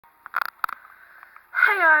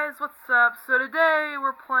Hey guys, what's up? So today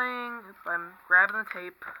we're playing, if I'm grabbing the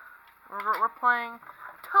tape, we're playing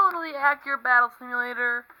Totally Accurate Battle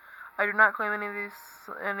Simulator. I do not claim any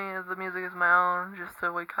of the music is my own, just to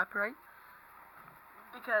avoid copyright.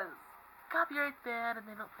 Because copyright's bad and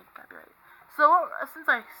they don't like copyright. So since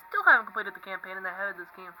I still haven't completed the campaign and I had this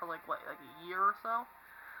game for like a year or so,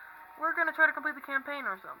 we're gonna try to complete the campaign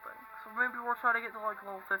or something. So maybe we'll try to get to like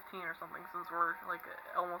level 15 or something since we're like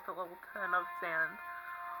almost at level 10 of sand.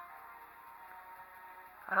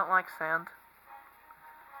 I don't like sand.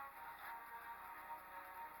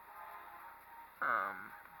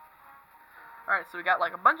 Alright, so we got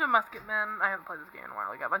like a bunch of musket men. I haven't played this game in a while.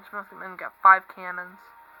 We got a bunch of musket men, we got 5 cannons.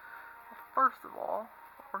 Well, first of all,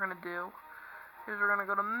 what we're gonna do is we're gonna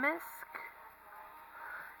go to Misk.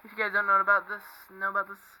 If you guys don't know about this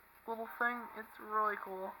little thing, it's really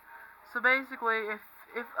cool. So basically,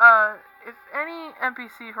 if any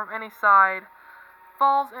NPC from any side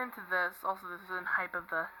falls into this, also this is in hype of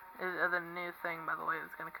the new thing, by the way,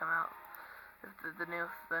 that's gonna come out. The new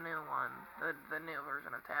one, the new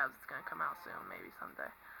version of Tabs is gonna come out soon, maybe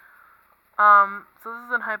someday. So this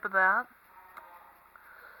is in hype of that.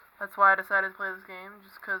 That's why I decided to play this game,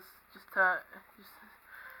 just to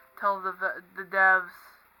tell the devs,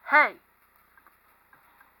 hey,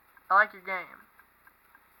 I like your game.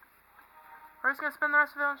 We're just gonna spend the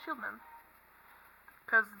rest of it on Shieldman.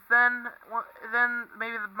 Because then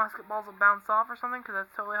maybe the musket balls will bounce off or something, because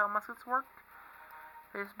that's totally how muskets work.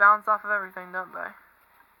 They just bounce off of everything, don't they?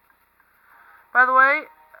 By the way,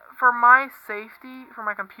 for my safety, for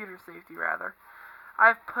my computer safety rather,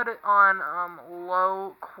 I've put it on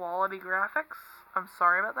low quality graphics. I'm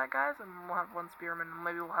sorry about that, guys, and we'll have one spearman, and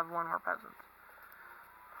maybe we'll have one more peasant.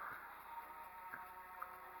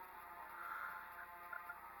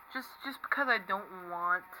 Just because I don't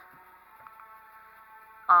want,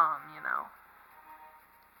 you know,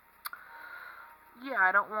 yeah,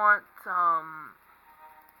 I don't want,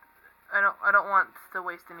 I don't want to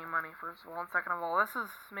waste any money, first of all, and second of all, this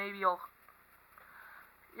is maybe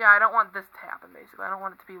I don't want this to happen, basically. I don't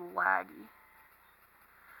want it to be laggy.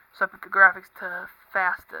 So I put the graphics to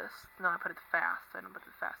fastest. No, I put it to fast. I didn't put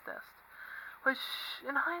it to fastest. Which,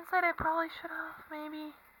 in hindsight, I probably should have,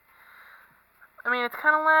 maybe. I mean, it's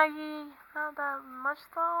kind of laggy. Not that much,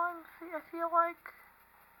 though, I feel like.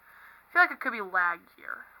 I feel like it could be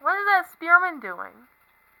laggier. What is that spearman doing?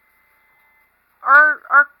 Our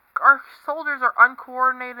soldiers are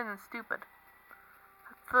uncoordinated and stupid.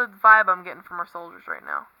 That's the vibe I'm getting from our soldiers right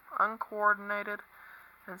now. Uncoordinated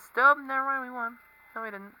and stupid. Never mind, we won. No, we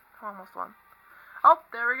didn't. We almost won. Oh,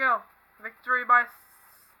 there we go. Victory by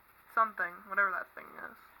something. Whatever that thing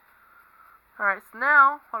is. Alright, so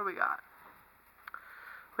now, what do we got?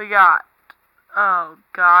 We got... Oh,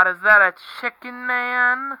 God, is that a chicken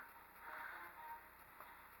man?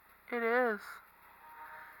 It is.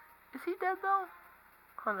 Is he dead, though?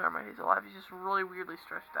 Oh, never mind, he's alive. He's just really weirdly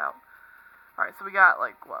stretched out. Alright, so we got,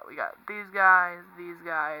 like, what? We got these guys, and these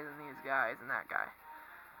guys, and that guy.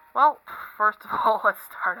 Well, first of all, let's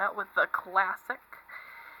start out with the classic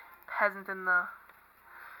peasant in the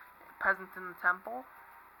temple.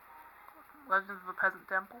 Legends of the Peasant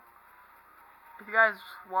Temple. If you guys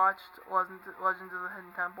watched Legends of the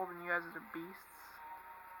Hidden Temple, then you guys are beasts.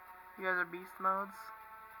 You guys are beast modes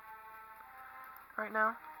right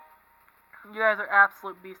now. You guys are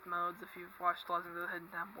absolute beast modes if you've watched Legends of the Hidden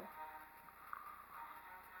Temple.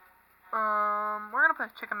 We're gonna put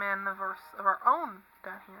a chicken man of our own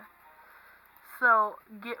down here. So,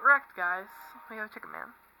 get wrecked, guys. We have a chicken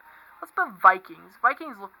man. Let's put Vikings.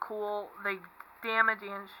 Vikings look cool. They damage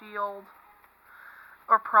and shield.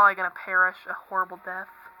 We're probably gonna perish a horrible death.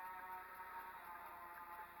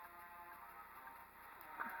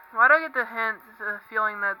 Why do I get the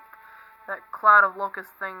feeling that cloud of locust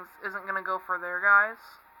things isn't gonna go for their guys?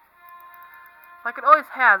 Like it always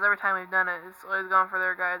has every time we've done it. It's always gone for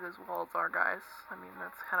their guys as well as our guys. I mean,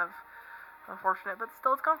 that's kind of unfortunate, but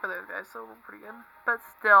still it's gone for those guys, so we're pretty good. But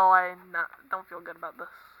still, I don't feel good about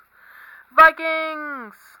this.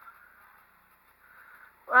 Vikings!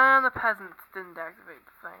 And the peasants didn't activate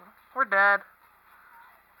the thing. We're dead.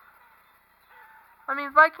 I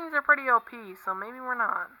mean, Vikings are pretty OP, so maybe we're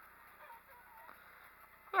not.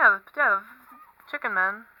 Yeah, the chicken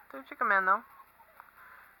men. They're chicken man, though.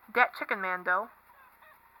 Dat chicken man, though.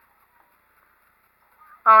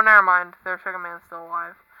 Oh, never mind. Their chicken man's still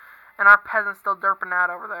alive. And our peasant's still derping out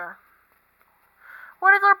over there.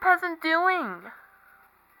 What is our peasant doing?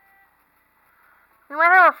 We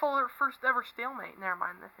might have our first ever stalemate. Never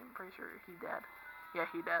mind. I'm pretty sure he dead. Yeah,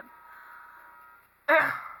 he dead.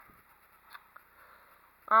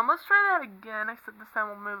 Let's try that again, except this time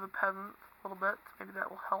we'll move the peasants a little bit. Maybe that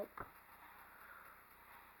will help.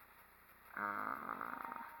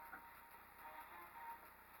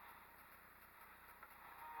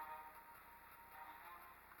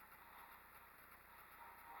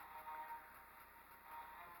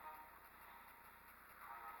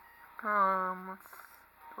 Let's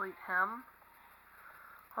delete him.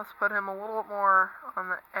 Let's put him a little bit more on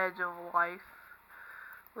the edge of life.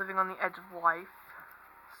 Living on the edge of life.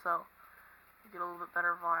 So, you get a little bit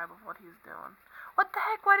better vibe of what he's doing. What the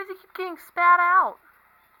heck? Why does he keep getting spat out?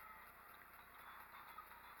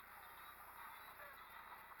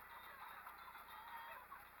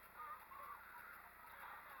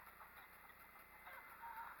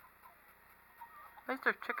 At least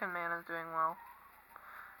our chicken man is doing well.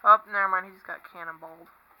 Oh, never mind. He just got cannonballed.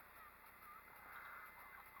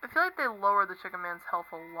 I feel like they lowered the chicken man's health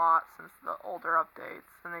a lot since the older updates.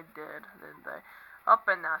 And they did, didn't they? Up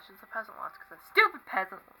and now. She's the peasant lost because that stupid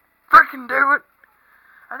peasant freaking do it.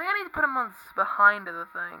 I think I need to put him on behind of the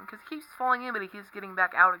thing. Because he keeps falling in, but he keeps getting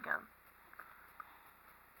back out again.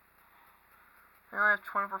 I only have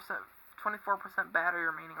 24% battery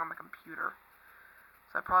remaining on my computer.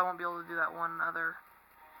 So I probably won't be able to do that one other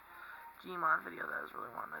Gmod video that I was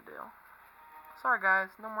really wanting to do. Sorry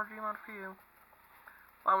guys, no more Gmod for you.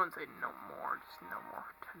 Well, I wouldn't say no more, just no more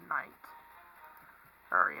tonight.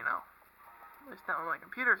 Or, you know, at least now my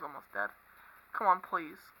computer's almost dead. Come on,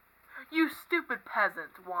 please. You stupid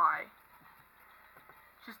peasant, why?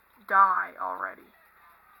 Just die already.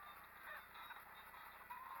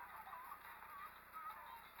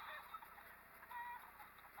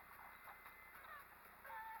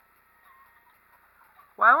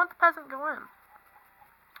 Why won't the peasant go in?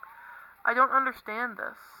 I don't understand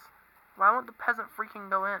this. Why won't the peasant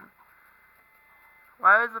freaking go in?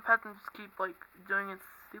 Why does the peasant just keep, like, doing its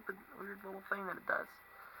stupid, weird little thing that it does?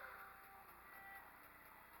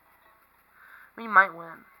 We might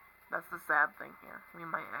win. That's the sad thing here. We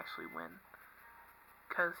might actually win.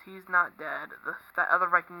 Because he's not dead. That other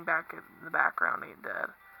Viking back in the background ain't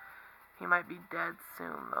dead. He might be dead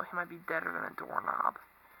soon, though. He might be deader than a doorknob.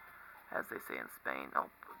 As they say in Spain.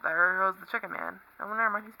 Oh, there goes the chicken man. Oh, never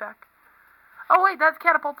mind, he's back. Oh, wait, that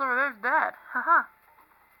catapult over there is dead. Haha.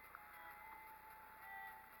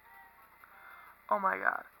 Oh my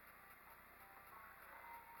god.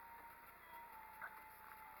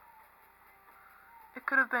 It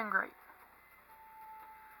could have been great.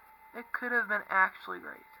 It could have been actually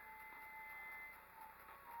great.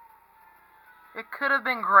 It could have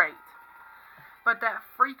been great. But that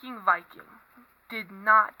freaking Viking did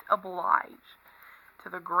not oblige to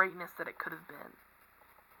the greatness that it could have been.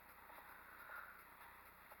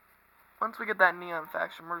 Once we get that neon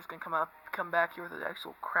faction, we're just gonna come back here with an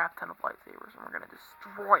actual crap ton of lightsabers, and we're gonna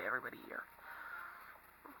destroy everybody here.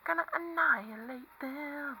 We're gonna annihilate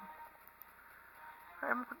them.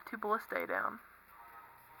 Alright, I'm gonna put 2 ballistae down.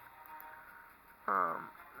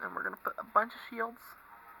 And we're gonna put a bunch of shields.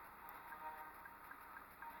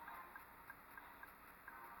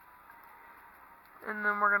 And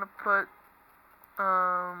then we're gonna put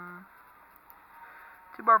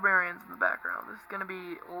 2 barbarians in the background. This is gonna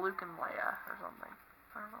be Luke and Leia or something.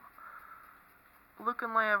 I don't know. Luke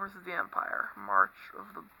and Leia versus the Empire. March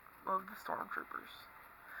of the Stormtroopers.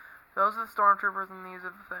 Those are the Stormtroopers, and these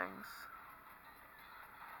are the things.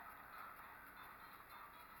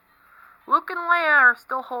 Luke and Leia are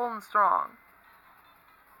still holding strong.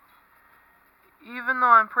 Even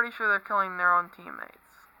though I'm pretty sure they're killing their own teammates.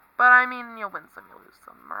 But I mean, you'll win some, you'll lose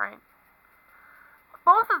some, right?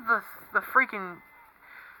 Both of the freaking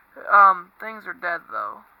things are dead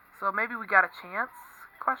though. So maybe we got a chance?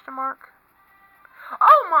 Question mark.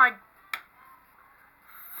 Oh my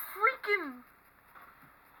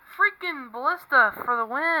freaking ballista for the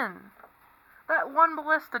win. That one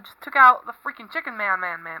ballista just took out the freaking chicken man.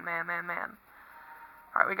 Alright,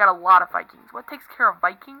 we got a lot of Vikings. What takes care of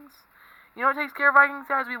Vikings? You know what takes care of Vikings,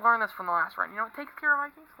 guys? We learned this from the last run. You know what takes care of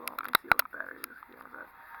Vikings? Well, let me see what battery this is.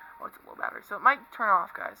 Oh, it's a low battery. So it might turn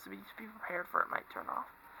off, guys. So just be prepared for it. It might turn off.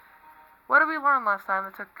 What did we learn last time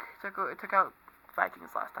that took out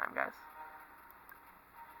Vikings last time, guys?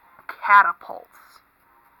 Catapults.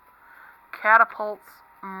 Catapults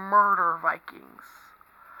murder Vikings.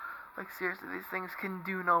 Like, seriously, these things can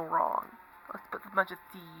do no wrong. Let's put a bunch of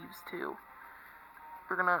thieves, too.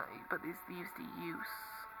 We're gonna put these thieves to use.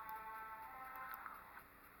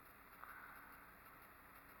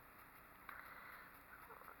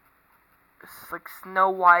 It's like Snow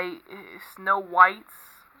White's,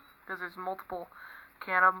 because there's multiple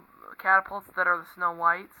catapults that are the Snow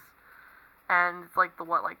Whites, and it's like the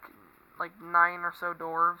like 9 or so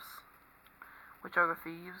dwarves Which are the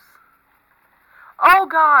thieves? Oh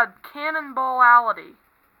god! Cannonballality.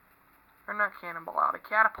 Or not cannonballality,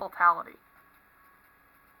 catapultality.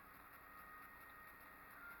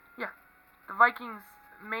 Yeah. The Vikings'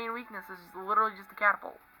 main weakness is literally just the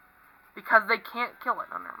catapult. Because they can't kill it.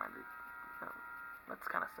 Oh, never mind. That's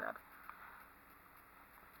kind of sad.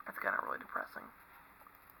 That's kind of really depressing.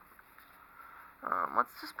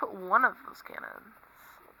 Let's just put one of those cannons.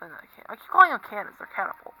 I keep calling them cannons. They're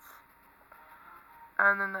catapults.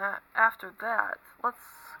 And then after that, let's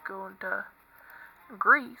go into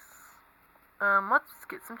Greece. Let's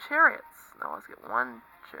get some chariots. No, let's get one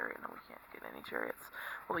chariot. No, we can't get any chariots.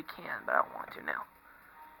 Well, we can, but I don't want to now.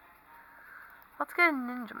 Let's get a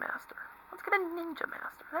ninja master. Let's get a ninja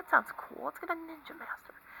master. That sounds cool. Let's get a ninja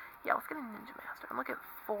master. Yeah, let's get a ninja master. And look at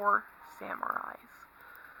 4 samurais.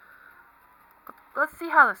 Let's see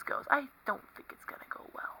how this goes. I don't think it's gonna go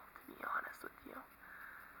well, to be honest with you.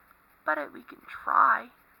 But we can try.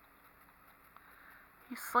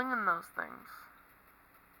 He's slinging those things.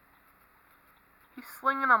 He's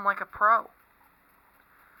slinging them like a pro.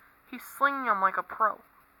 He's slinging them like a pro.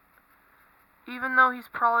 Even though he's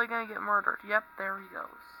probably gonna get murdered. Yep, there he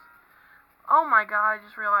goes. Oh my god, I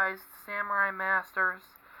just realized Samurai Masters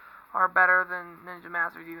are better than Ninja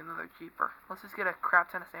Masters, even though they're cheaper. Let's just get a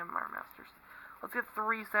crap ton of Samurai Masters. Let's get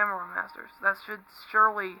 3 Samurai Masters. That should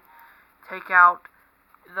surely take out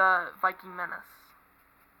the Viking menace.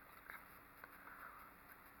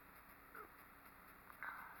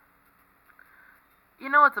 You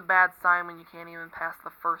know it's a bad sign when you can't even pass the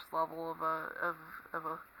first level of a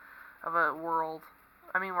world.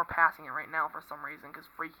 I mean, we're passing it right now for some reason, because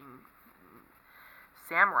freaking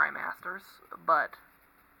Samurai Masters, but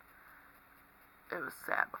it was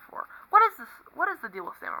sad before. What is this? What is the deal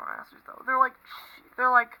with Samurai Masters though? They're like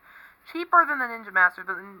cheaper than the Ninja Masters,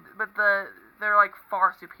 but they're like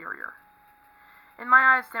far superior. In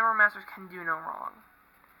my eyes, Samurai Masters can do no wrong,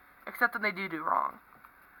 except when they do wrong.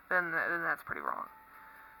 Then that's pretty wrong.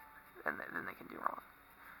 And then they can do wrong.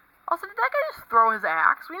 Also, did that guy just throw his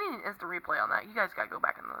axe? We need an instant replay on that. You guys gotta go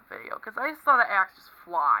back into the video, because I just saw the axe just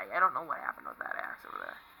fly. I don't know what happened with that axe over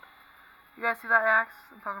there. You guys see that axe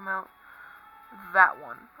I'm talking about? That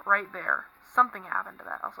one, right there. Something happened to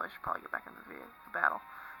that. Also, I should probably get back into the battle.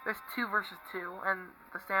 There's 2 versus 2, and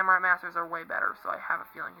the Samurai Masters are way better, so I have a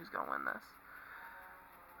feeling who's gonna win this.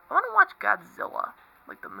 I want to watch Godzilla,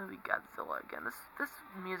 like the movie Godzilla again. This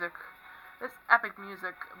music, this epic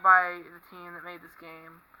music by the team that made this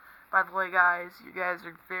game. By the way, guys, you guys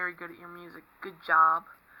are very good at your music. Good job.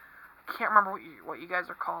 I can't remember what you guys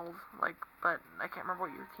are called, but I can't remember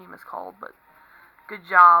what your team is called, but good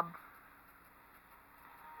job.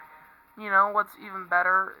 You know what's even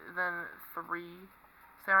better than 3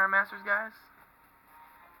 Samurai Masters, guys?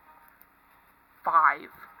 5.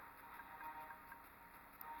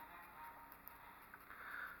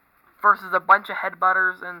 Versus a bunch of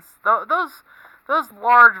headbutters, and those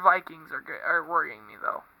large Vikings are worrying me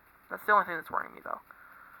though. That's the only thing that's worrying me though.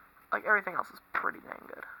 Like everything else is pretty dang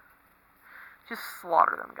good. Just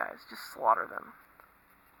slaughter them, guys. Just slaughter them.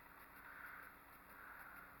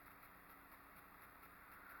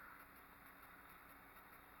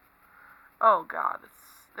 Oh god,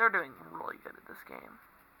 they're doing really good at this game.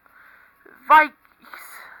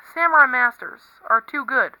 Samurai Masters are too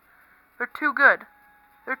good. They're too good.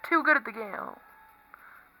 They're too good at the game. Oh.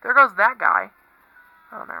 There goes that guy.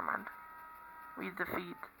 Oh, never mind. We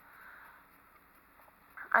defeat.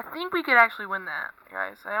 I think we could actually win that,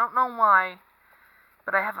 guys. I don't know why,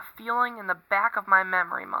 but I have a feeling in the back of my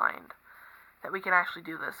memory mind that we can actually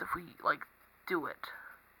do this if we, do it.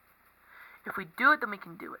 If we do it, then we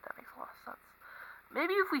can do it. That makes a lot of sense.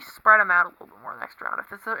 Maybe if we spread them out a little bit more next round. If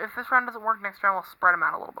this round doesn't work next round, we'll spread them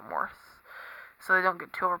out a little bit more, so they don't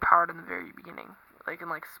get too overpowered in the very beginning. They can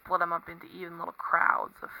split them up into even little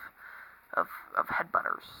crowds of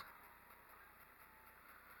headbutters.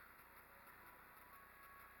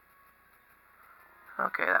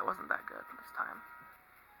 Okay, that wasn't that good this time.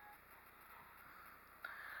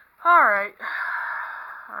 Alright.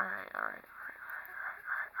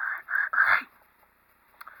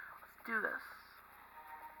 Let's do this.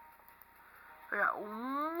 We got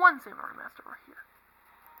 1 Samurai Master over here.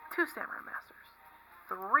 2 Samurai Masters.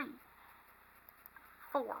 3.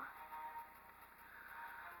 4.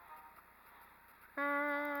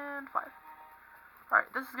 And 5.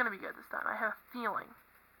 Alright, this is going to be good this time. I have a feeling.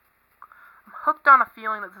 I'm hooked on a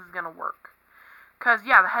feeling that this is going to work. Because,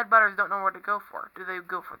 yeah, the headbutters don't know where to go for. Do they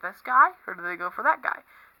go for this guy? Or do they go for that guy?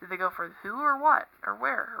 Do they go for who or what? Or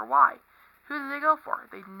where? Or why? Who do they go for?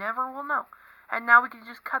 They never will know. And now we can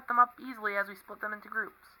just cut them up easily as we split them into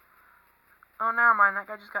groups. Oh, never mind. That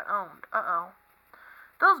guy just got owned. Uh-oh.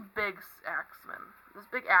 Those big axemen, those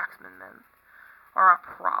big axemen men, are a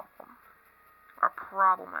problem. Are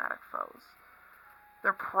problematic foes.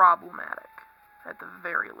 They're problematic, at the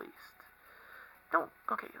very least.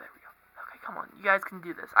 Okay, there we go. Okay, come on, you guys can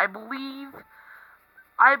do this. I believe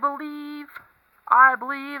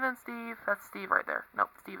in Steve. That's Steve right there. Nope,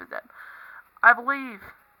 Steve is dead. I believe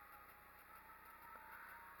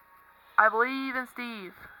in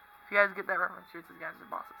Steve. If you guys get that reference, these guys are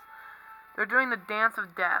bosses. They're doing the dance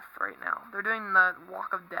of death right now. They're doing the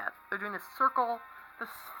walk of death. They're doing the circle, the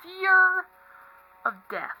sphere of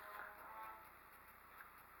death.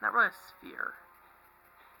 Not really a sphere.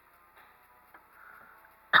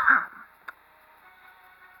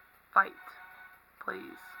 Fight,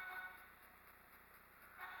 please.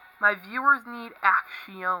 My viewers need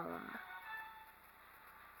action.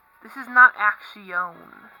 This is not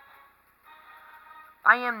action.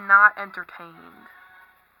 I am not entertained.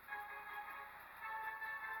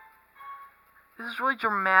 This is really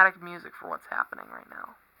dramatic music for what's happening right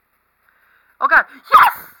now. Oh god,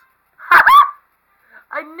 yes!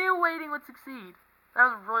 I knew waiting would succeed. That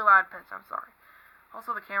was a really loud pitch, I'm sorry.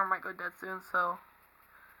 Also, the camera might go dead soon, so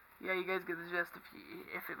yeah, you guys get the gist.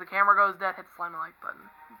 If the camera goes dead, hit the slime like button.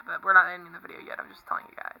 But we're not ending the video yet, I'm just telling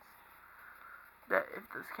you guys that if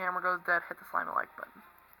this camera goes dead, hit the slime like button.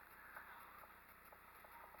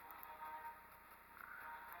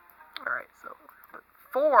 Alright, so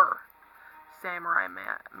 4 Samurai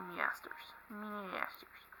Masters.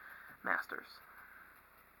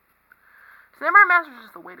 Samurai Masters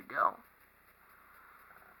is the way to go.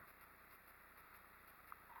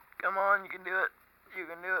 Come on, you can do it. You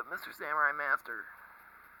can do it, Mr. Samurai Master.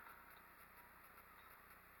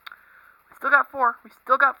 We still got 4. We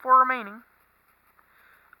still got 4 remaining.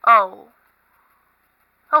 Oh,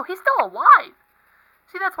 he's still alive.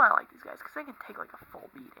 See, that's why I like these guys, because they can take like a full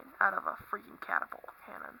beating out of a freaking catapult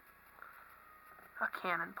cannon. A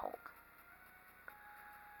cannon bolt.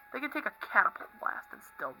 They can take a catapult blast and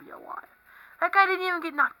still be alive. That guy didn't even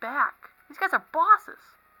get knocked back. These guys are bosses.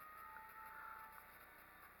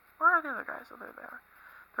 Where are the other guys? Oh, they're there.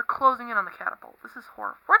 They're closing in on the catapult. This is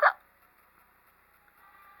horrible. Where the...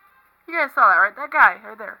 You guys saw that, right? That guy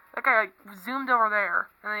right there. That guy like zoomed over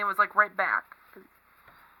there, and then he was like right back.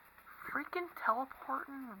 Freaking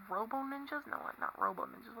teleporting Robo Ninjas? No, not Robo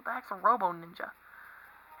Ninjas. What the heck's a Robo Ninja?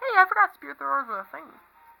 Hey, I forgot spear throwers were a thing.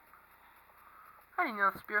 I didn't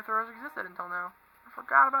know spear throwers existed until now. I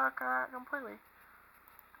forgot about that completely.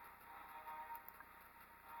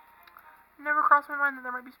 Never crossed my mind that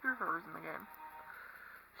there might be spear throwers in the game.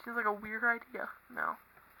 Seems like a weird idea. No.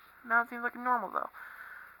 Now it seems like normal, though.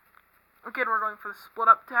 Again, we're going for the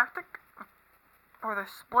split-up tactic. Where they're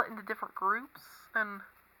split into different groups. And...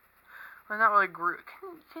 well, not really a group.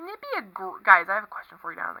 Can it be a group? Guys, I have a question for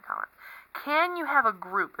you down in the comments. Can you have a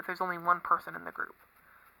group if there's only one person in the group?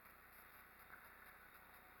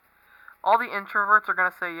 All the introverts are going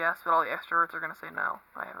to say yes, but all the extroverts are going to say no.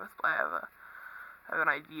 I have an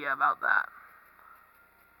idea about that.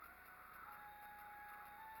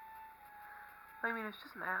 I mean, it's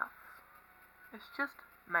just math. It's just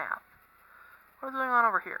math. What is going on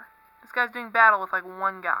over here? This guy's doing battle with like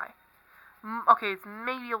one guy. Okay, it's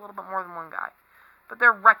maybe a little bit more than one guy. But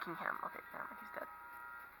they're wrecking him. Okay, never mind, he's dead.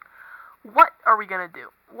 What are we gonna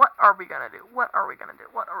do? What are we gonna do? What are we gonna do?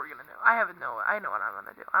 What are we gonna do? I know what I'm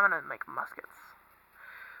gonna do. I'm gonna make muskets.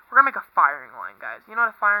 We're gonna make a firing line, guys. You know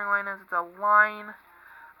what a firing line is? It's a line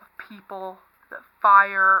of people that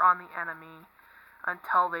fire on the enemy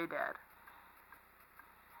until they dead.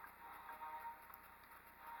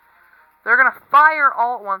 They're gonna fire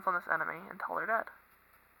all at once on this enemy until they're dead.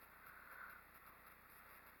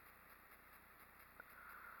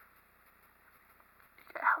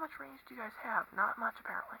 How much range do you guys have? Not much,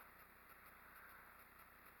 apparently.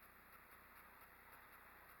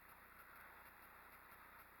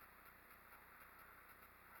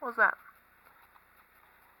 What was that?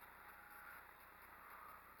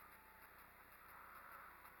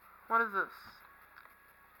 What is this?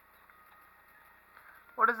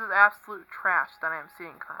 What is this absolute trash that I am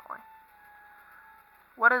seeing currently?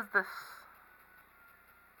 What is this?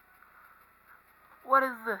 What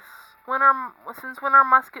is this? Since when are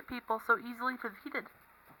musket people so easily defeated?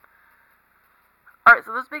 Alright,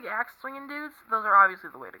 so those big axe swinging dudes, those are obviously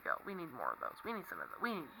the way to go. We need more of those. We need some of those.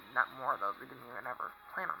 We need not more of those. We didn't even ever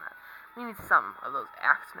plan on that. We need some of those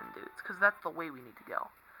axemen dudes, because that's the way we need to go.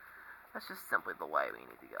 That's just simply the way we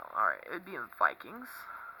need to go. Alright, it would be in Vikings.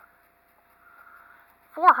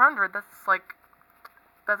 400, that's like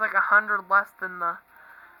 100 less than the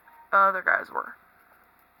other guys were.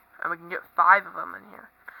 And we can get 5 of them in here.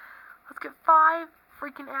 Let's get 5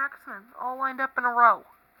 freaking axemen all lined up in a row.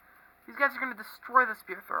 These guys are going to destroy the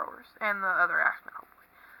spear throwers and the other axemen, hopefully.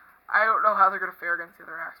 I don't know how they're going to fare against the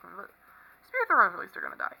other axemen, but spear throwers at least are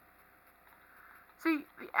going to die. See,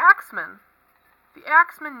 the axemen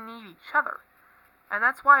need each other. And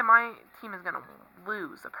that's why my team is going to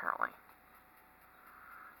lose, apparently.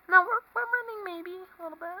 No, we're winning, maybe, a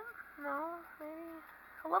little bit. No, maybe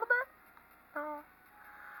a little bit. No.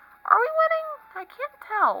 Are we winning? I can't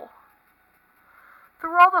tell.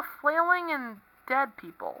 Through all the flailing and dead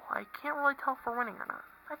people, I can't really tell if we're winning or not.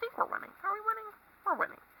 I think we're winning. Are we winning? We're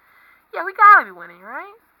winning. Yeah, we gotta be winning,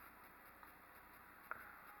 right?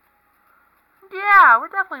 Yeah, we're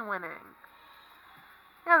definitely winning.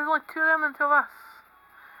 Yeah, there's only 2 of them and 2 of us.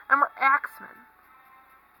 And we're axemen.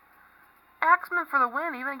 Axemen for the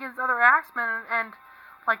win, even against other axemen and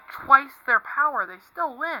like twice their power, they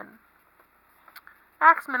still win.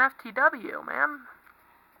 Axemen FTW, man.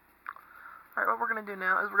 Alright, what we're going to do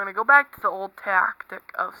now is we're going to go back to the old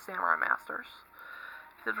tactic of Samurai Masters.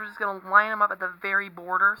 Except we're just going to line them up at the very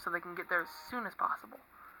border so they can get there as soon as possible.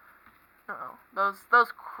 Uh-oh. Those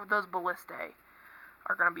ballistae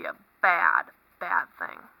are going to be a bad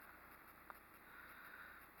thing.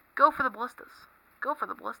 Go for the ballistas. Go for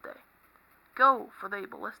the ballistae. Go for the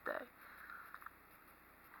ballistae.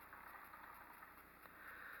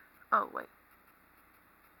 Oh, wait.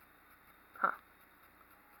 Huh.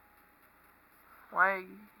 Why?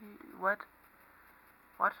 What?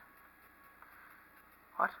 What?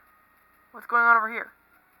 What? What's going on over here?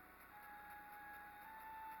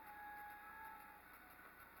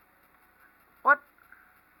 What?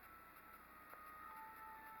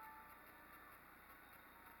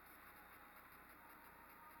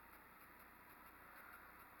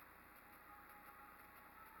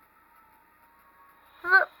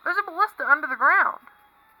 There's a ballista under the ground.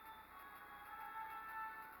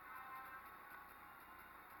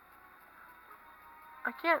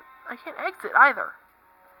 I can't exit either.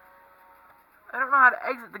 I don't know how to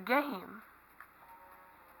exit the game.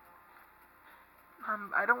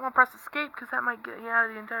 I don't want to press escape because that might get you out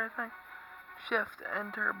of the entire thing. Shift,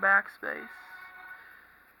 enter, backspace.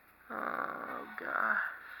 Oh gosh.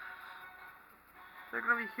 They're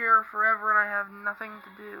gonna be here forever and I have nothing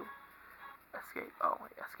to do. Escape. Oh,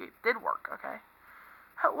 wait, escape did work, okay.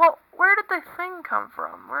 Well, where did the thing come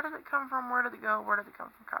from? Where did it come from? Where did it go? Where did it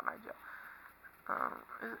come from? Cotton Eye Joe.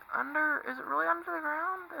 Is it really under the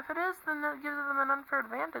ground? If it is, then that gives them an unfair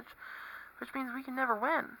advantage, which means we can never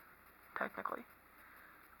win, technically.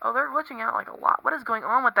 Oh, they're glitching out like a lot. What is going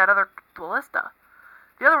on with that other ballista?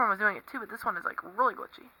 The other one was doing it too, but this one is like really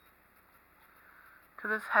glitchy.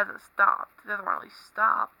 Because this hasn't stopped. The other one at least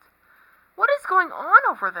stopped. What is going on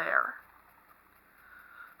over there?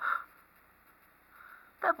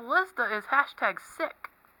 That ballista is hashtag sick.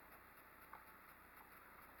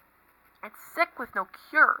 It's sick with no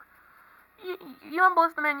cure. You want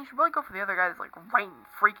Ballista Man, you should really go for the other guy that's like right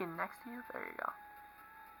freaking next to you. There you go.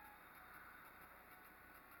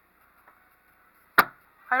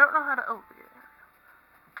 I don't know how to... Oh, yeah.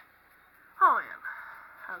 Oh man.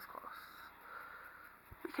 That was close.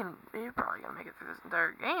 We're probably gonna make it through this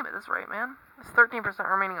entire game at this rate, man. It's 13%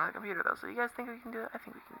 remaining on the computer though, so you guys think we can do it? I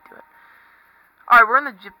think we can do it. Alright, we're in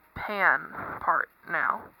the Japan part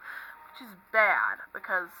now, which is bad,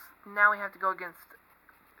 because now we have to go against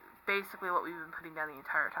basically what we've been putting down the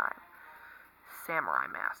entire time. Samurai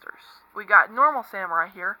Masters. We got normal samurai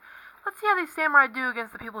here. Let's see how these samurai do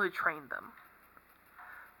against the people who trained them.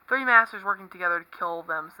 3 masters working together to kill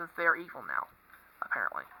them since they are evil now,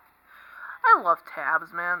 apparently. I love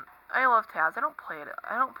tabs, man. I love tabs. I don't play it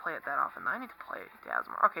that often. I need to play tabs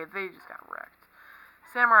more. Okay, they just got wrecked.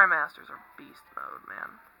 Samurai Masters are beast mode,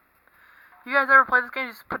 man. You guys ever play this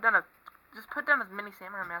game? Just put down as many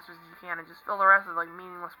Samurai Masters as you can and just fill the rest with like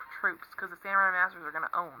meaningless troops, because the Samurai Masters are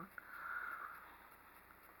gonna own.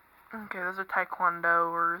 Okay, those are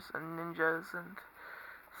Taekwondoers and ninjas and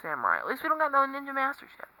samurai. At least we don't got no ninja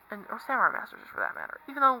masters yet. Or samurai masters for that matter.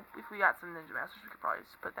 Even though if we got some ninja masters, we could probably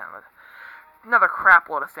just put down with another crap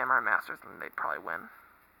load of samurai masters and they'd probably win.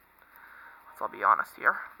 Let's all be honest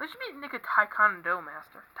here. They should be Nick a Taekwondo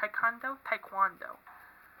master. Taekwondo? Taekwondo.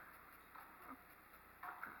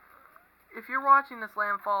 If you're watching this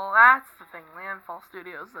Landfall, that's the thing. Landfall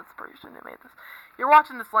Studios, that's pretty sure they made this. You're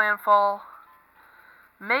watching this Landfall.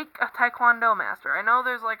 Make a Taekwondo master. I know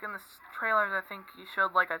there's like in the trailers, I think you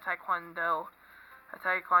showed like a Taekwondo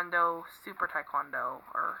Super Taekwondo,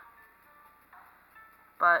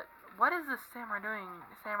 but what is this samurai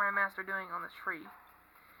master doing on this tree?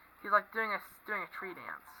 He's like doing a tree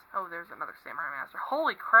dance. Oh, there's another samurai master.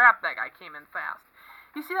 Holy crap, that guy came in fast.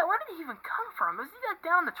 You see that? Where did he even come from? Was he like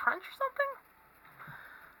down in the trench or something?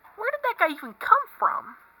 that guy even come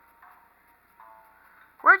from?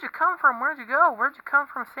 Where'd you come from? Where'd you go? Where'd you come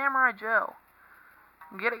from, Samurai Joe?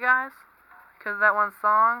 Get it, guys? Because that one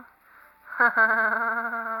song?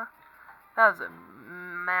 That was a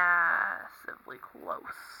massively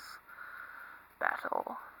close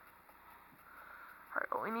battle.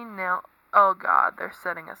 Alright, what we need now... Oh god, they're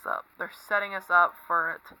setting us up. They're setting us up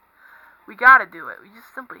for it. We gotta do it. We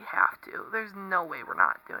just simply have to. There's no way we're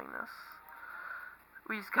not doing this.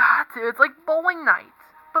 We just got to. It's like bowling night,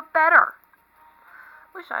 but better.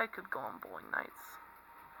 Wish I could go on bowling nights.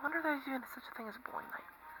 I wonder if there's even such a thing as a bowling night.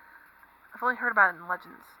 I've only heard about it in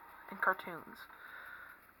legends and cartoons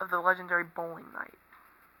of the legendary bowling night.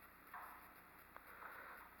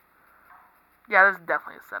 Yeah, this is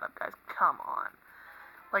definitely a setup, guys. Come on.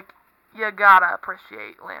 Like, you gotta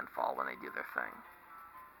appreciate Landfall when they do their thing.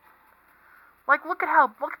 Like, look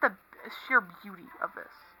at the sheer beauty of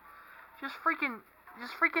this. Just freaking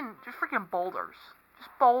boulders. Just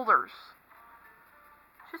boulders.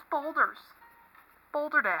 Just boulders.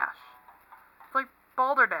 Boulder Dash. It's like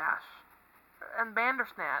Boulder Dash. And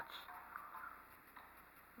Bandersnatch.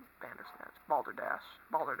 Bandersnatch. Boulder Dash.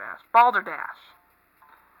 Boulder Dash. Boulder Dash.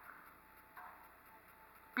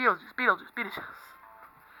 Beetlejuice.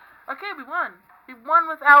 Okay, we won. We won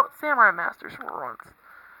without Samurai Masters for once.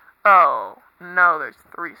 Oh, no, there's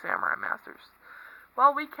 3 Samurai Masters.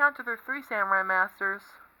 Well, we counted their 3 Samurai Masters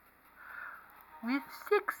with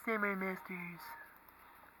 6 Samurai Masters.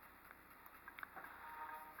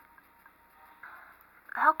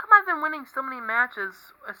 How come I've been winning so many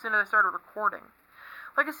matches as soon as I started recording?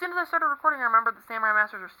 Like, as soon as I started recording, I remembered the Samurai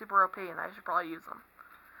Masters are super OP, and I should probably use them.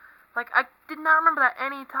 Like, I did not remember that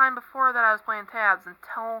any time before that I was playing tabs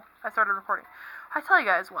until I started recording. I tell you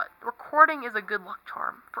guys what, recording is a good luck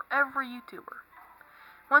charm for every YouTuber.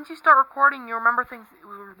 Once you start recording, you remember things that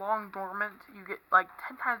were long dormant, you get, like,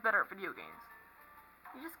 10 times better at video games.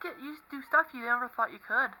 You just do stuff you never thought you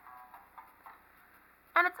could.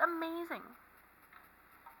 And it's amazing.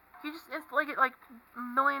 It's like a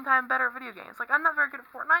million times better at video games. Like, I'm not very good at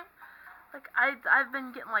Fortnite. Like, I've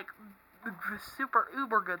been getting, like, the super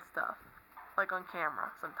uber good stuff. Like, on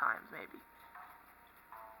camera, sometimes, maybe.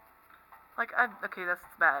 Like, okay, that's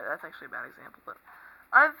bad. That's actually a bad example, but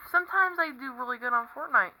sometimes I do really good on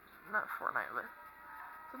Fortnite. Not Fortnite, but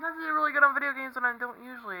sometimes I do really good on video games and I don't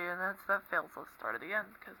usually, and that fails. Let's start it again,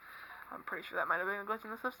 because I'm pretty sure that might have been a glitch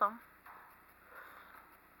in the system.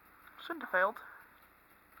 Shouldn't have failed.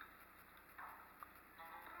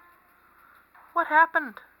 What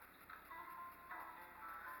happened?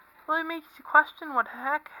 Really makes you question what the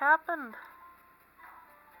heck happened.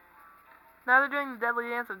 Now they're doing the Deadly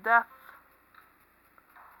Dance of Death.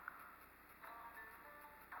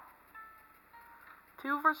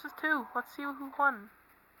 Two versus 2. Let's see who won.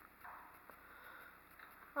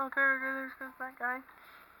 Okay, there's that guy.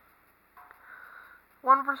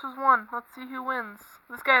 1 versus 1. Let's see who wins.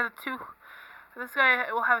 This guy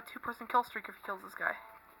will have a 2-person kill streak if he kills this guy.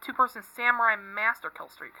 2-person Samurai Master kill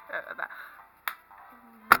streak.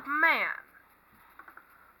 Man.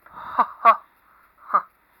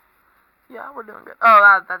 Yeah, we're doing good.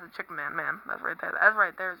 Oh, that's a Chicken Man. That's right there. That's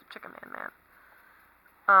right there's a Chicken Man.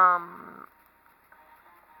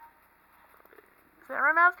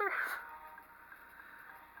 Samurai Masters?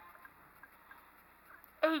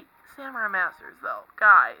 8 Samurai Masters, though.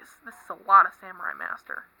 Guys, this is a lot of Samurai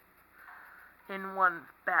Master in one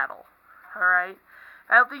battle. Alright?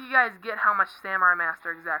 I don't think you guys get how much Samurai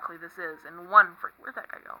Master exactly this is in one where'd that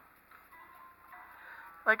guy go?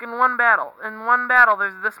 Like, in one battle. In one battle,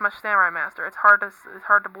 there's this much Samurai Master. It's hard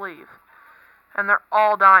to believe. And they're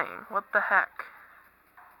all dying. What the heck?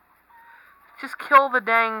 Just kill the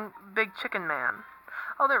dang big Chicken Man.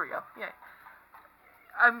 Oh, there we go. Yay.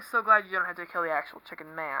 I'm so glad you don't have to kill the actual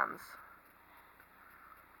Chicken Mans.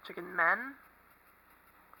 Chicken Men?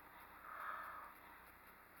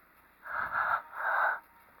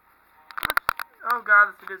 Oh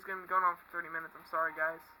god, this video's gonna be going on for 30 minutes. I'm sorry,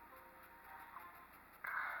 guys.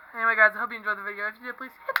 Anyway, guys, I hope you enjoyed the video. If you did,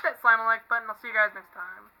 please hit that slime like button. I'll see you guys next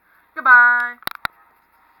time. Goodbye.